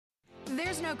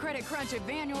There's no credit crunch at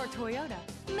Vann or Toyota.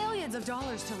 Millions of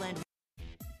dollars to lend.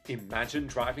 Imagine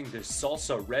driving this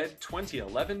salsa red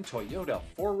 2011 Toyota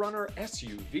 4Runner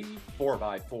SUV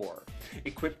 4x4,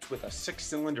 equipped with a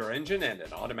 6-cylinder engine and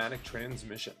an automatic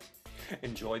transmission.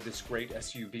 Enjoy this great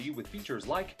SUV with features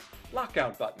like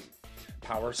lockout button,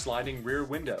 power sliding rear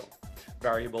window,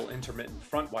 variable intermittent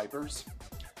front wipers,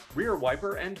 rear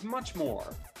wiper, and much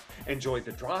more. Enjoy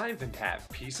the drive and have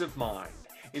peace of mind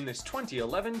in this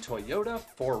 2011 Toyota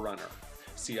 4Runner.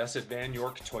 See us at Van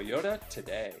York Toyota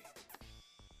today.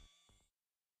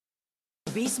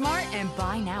 Be smart and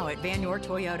buy now at Vann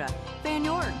Toyota. Vann,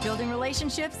 building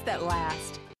relationships that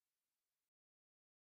last.